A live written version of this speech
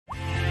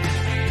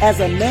As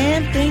a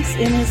man thinks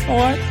in his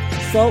heart,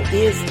 so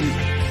is he.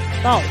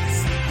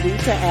 Thoughts lead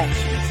to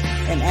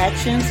actions, and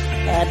actions,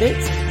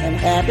 habits, and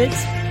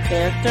habits,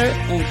 character,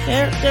 and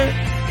character,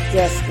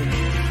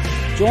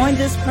 destiny. Join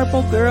this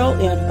purple girl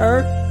in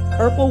her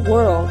purple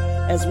world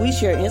as we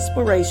share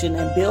inspiration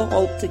and build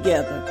hope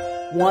together,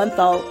 one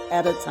thought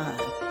at a time.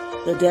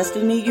 The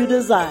destiny you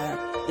desire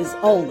is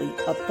only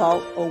a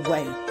thought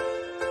away.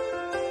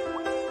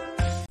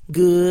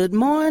 Good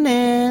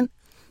morning.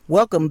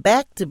 Welcome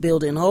back to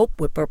Building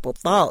Hope with Purple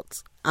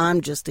Thoughts.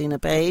 I'm Justina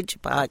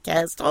Page,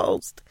 podcast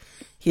host.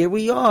 Here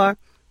we are,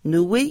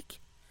 new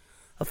week.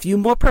 A few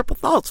more purple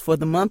thoughts for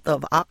the month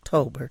of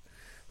October.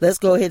 Let's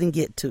go ahead and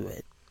get to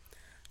it.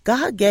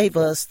 God gave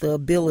us the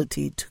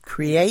ability to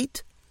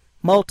create,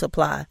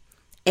 multiply,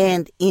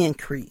 and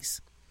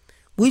increase.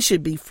 We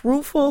should be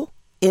fruitful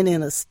and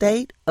in a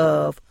state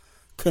of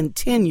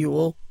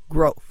continual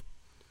growth.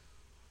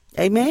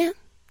 Amen?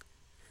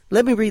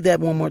 Let me read that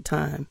one more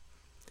time.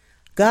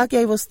 God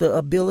gave us the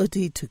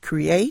ability to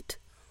create,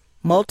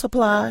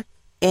 multiply,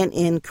 and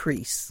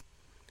increase.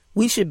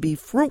 We should be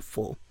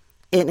fruitful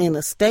and in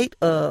a state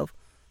of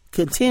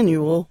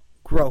continual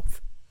growth.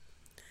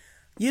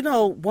 You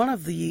know, one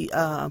of the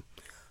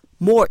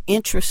more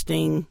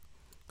interesting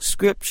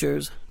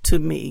scriptures to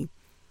me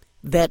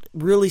that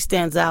really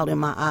stands out in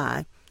my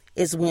eye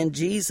is when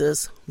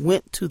Jesus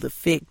went to the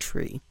fig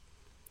tree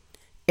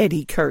and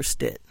he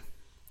cursed it.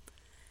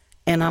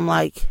 And I'm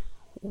like,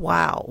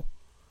 wow.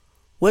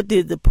 What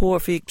did the poor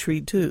fig tree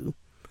do?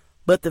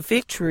 But the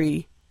fig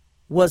tree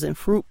wasn't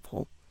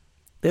fruitful.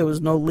 There was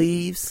no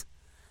leaves.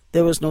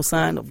 There was no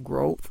sign of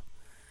growth.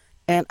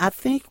 And I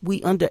think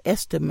we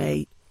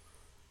underestimate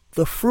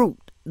the fruit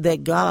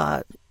that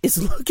God is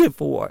looking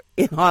for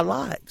in our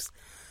lives.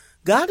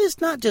 God is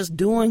not just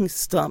doing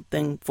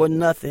something for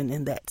nothing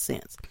in that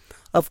sense.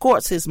 Of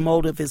course, his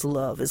motive is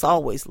love, is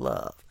always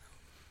love.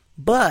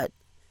 But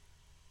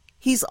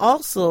he's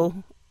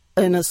also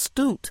an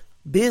astute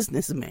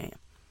businessman.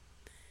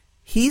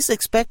 He's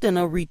expecting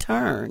a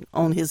return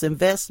on his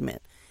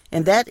investment,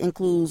 and that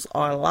includes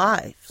our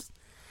lives.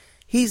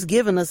 He's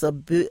given us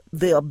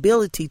the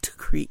ability to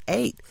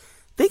create.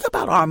 Think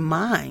about our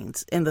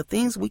minds and the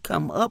things we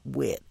come up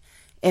with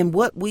and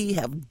what we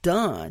have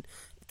done.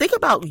 Think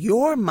about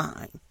your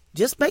mind.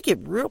 Just make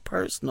it real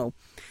personal.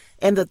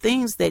 And the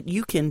things that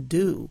you can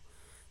do.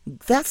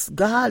 That's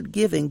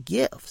God-given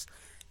gifts.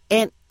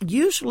 And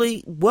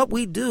usually what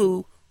we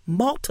do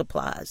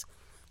multiplies.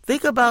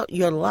 Think about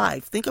your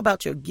life. Think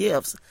about your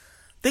gifts.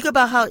 Think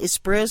about how it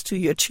spreads to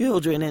your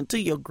children and to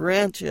your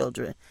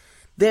grandchildren.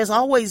 There's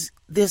always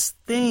this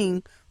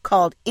thing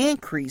called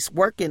increase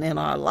working in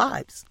our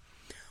lives.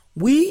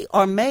 We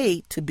are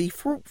made to be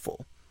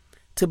fruitful,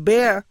 to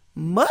bear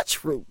much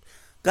fruit.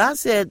 God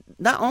said,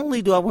 not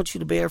only do I want you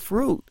to bear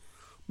fruit,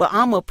 but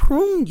I'm going to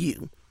prune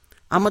you.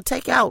 I'm going to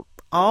take out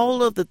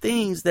all of the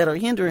things that are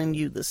hindering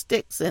you, the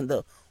sticks and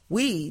the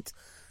weeds,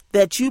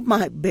 that you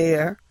might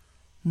bear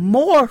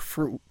more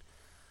fruit.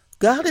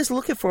 God is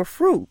looking for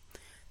fruit,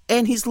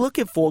 and he's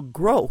looking for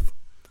growth.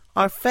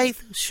 Our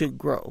faith should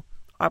grow.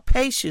 Our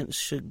patience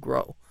should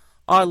grow.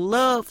 Our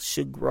love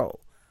should grow.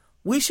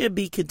 We should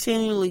be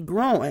continually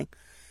growing,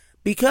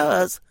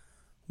 because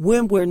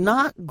when we're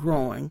not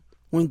growing,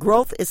 when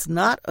growth is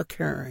not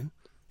occurring,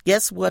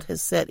 guess what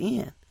has set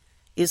in?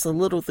 It's a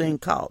little thing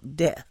called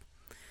death.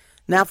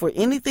 Now, for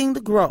anything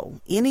to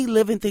grow, any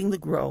living thing to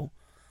grow,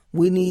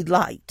 we need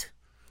light.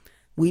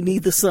 We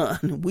need the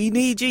sun. We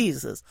need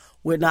Jesus.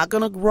 We're not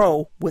going to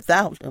grow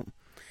without him.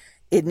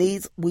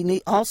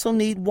 We also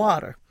need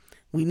water.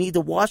 We need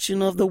the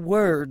washing of the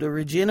word, the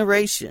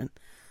regeneration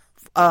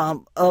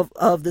of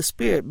the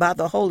Spirit by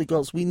the Holy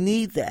Ghost. We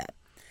need that.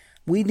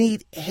 We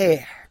need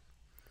air.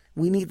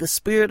 We need the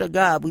Spirit of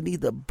God. We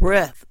need the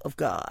breath of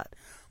God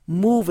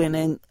moving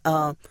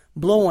and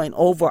blowing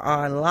over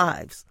our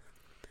lives.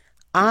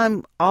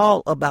 I'm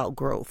all about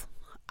growth.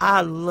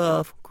 I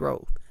love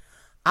growth.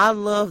 I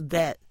love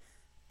that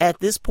at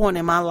this point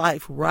in my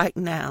life right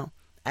now,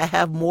 I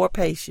have more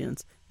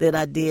patience than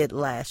I did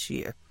last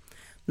year.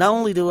 Not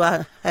only do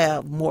I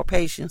have more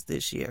patience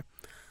this year,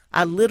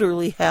 I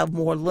literally have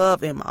more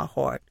love in my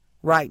heart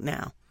right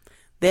now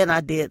than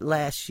I did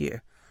last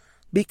year,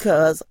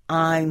 because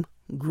I'm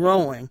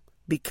growing,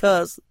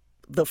 because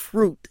the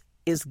fruit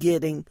is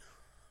getting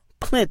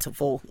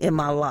plentiful in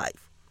my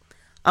life.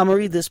 I'm going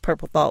to read this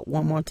purple thought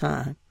one more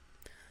time.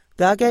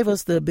 God gave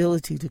us the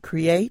ability to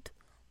create,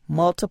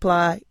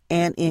 multiply,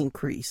 and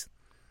increase.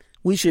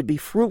 We should be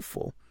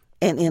fruitful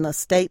and in a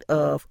state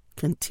of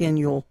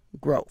continual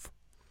growth.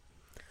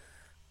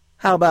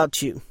 How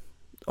about you?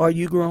 Are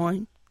you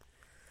growing?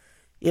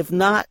 If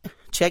not,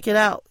 check it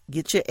out.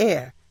 Get your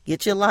air,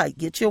 get your light,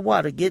 get your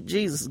water, get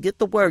Jesus, get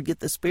the word, get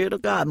the Spirit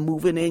of God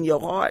moving in your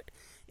heart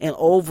and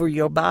over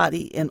your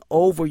body and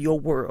over your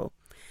world.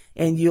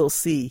 And you'll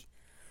see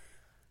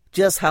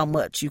just how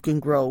much you can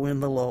grow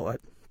in the Lord.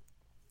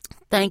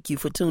 Thank you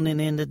for tuning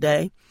in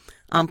today.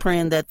 I'm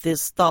praying that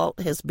this thought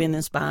has been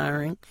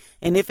inspiring.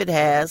 And if it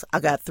has,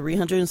 I got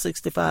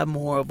 365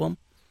 more of them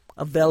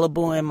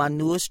available in my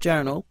newest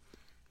journal,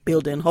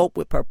 Building Hope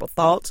with Purple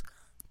Thoughts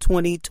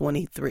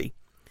 2023.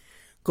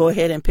 Go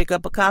ahead and pick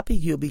up a copy.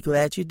 You'll be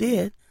glad you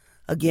did.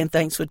 Again,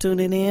 thanks for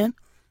tuning in.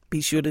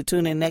 Be sure to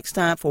tune in next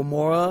time for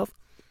more of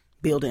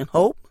Building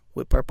Hope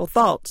with Purple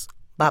Thoughts.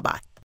 Bye-bye.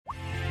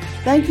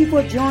 Thank you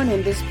for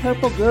joining this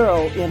purple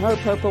girl in her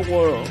purple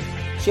world.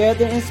 Share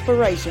the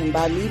inspiration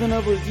by leaving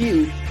a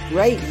review,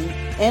 rating,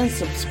 and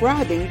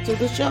subscribing to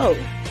the show.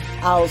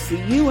 I'll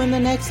see you in the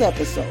next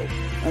episode.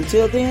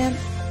 Until then,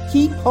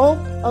 keep hope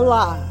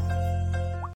alive.